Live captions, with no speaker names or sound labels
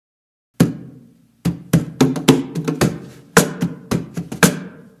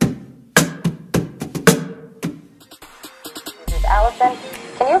Jason.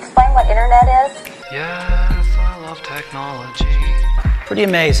 Can you explain what internet is? Yes, I love technology. Pretty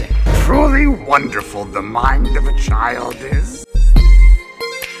amazing. Truly wonderful the mind of a child is.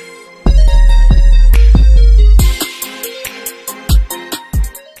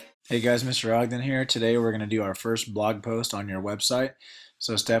 Hey guys, Mr. Ogden here. Today we're going to do our first blog post on your website.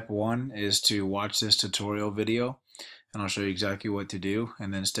 So step one is to watch this tutorial video and I'll show you exactly what to do.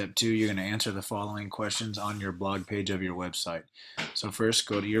 And then step two, you're going to answer the following questions on your blog page of your website. So first,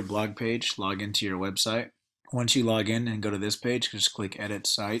 go to your blog page, log into your website. Once you log in and go to this page, just click Edit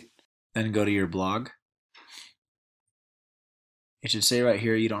Site, then go to your blog. It should say right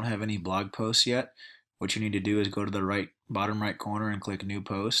here you don't have any blog posts yet. What you need to do is go to the bottom right corner and click New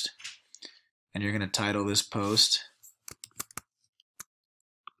Post. And you're going to title this post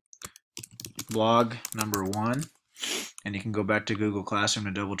Blog Number 1. And you can go back to Google Classroom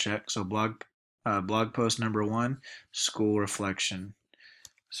to double check. So blog post number 1, School Reflection.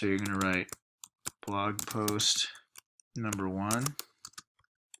 So you're going to write blog post number 1,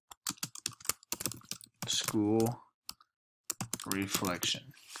 School Reflection.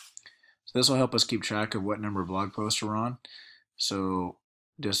 So this will help us keep track of what number of blog posts we're on. So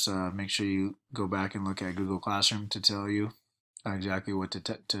just make sure you go back and look at Google Classroom to tell you exactly what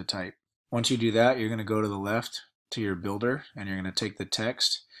to type. Once you do that, you're going to go to the left to your builder and you're going to take the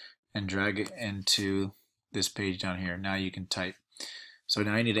text and drag it into this page down here. Now you can type. So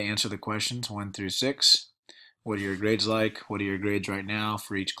now you need to answer the questions 1 through 6. What are your grades like? What are your grades right now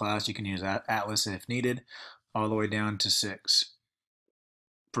for each class? You can use Atlas if needed, all the way down to 6.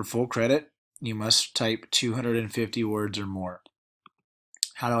 For full credit, you must type 250 words or more.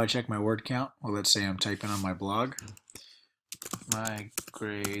 How do I check my word count? Well, let's say I'm typing on my blog. My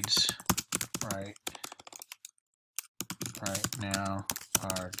grades right now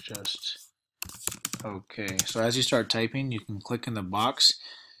are just okay. So as you start typing, you can click in the box.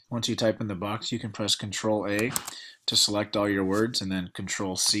 Once you type in the box, you can press Control A to select all your words and then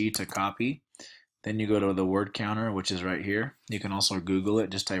Control C to copy. Then you go to the word counter, which is right here. You can also Google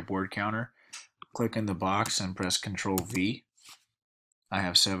it, just type word counter. Click in the box and press Control V. I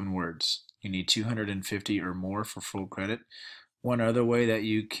have 7 words. You need 250 or more for full credit. One other way that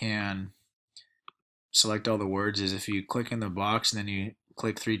you can select all the words is if you click in the box and then you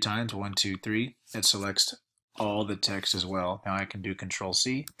click 3 times, 1, 2, 3, it selects all the text as well. Now I can do Control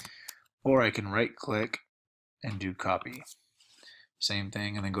C, or I can right click and do copy. Same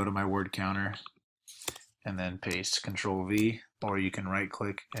thing, and then go to my word counter and then paste. Control V, or you can right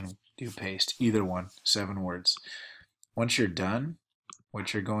click and do paste. Either one, 7 words. Once you're done,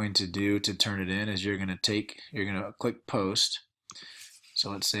 what you're going to do to turn it in is you're going to click post.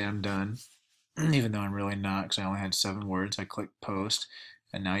 So let's say I'm done, even though I'm really not because I only had 7 words. I click post,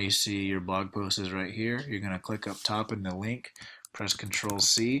 and now you see your blog post is right here. You're going to click up top in the link, press Control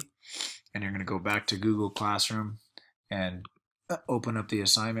C, and you're going to go back to Google Classroom and open up the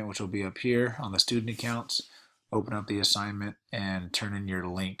assignment, which will be up here on the student accounts. Open up the assignment and turn in your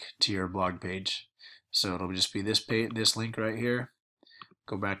link to your blog page. So it'll just be this link right here.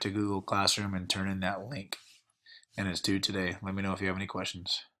 Go back to Google Classroom and turn in that link. And it's due today. Let me know if you have any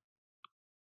questions.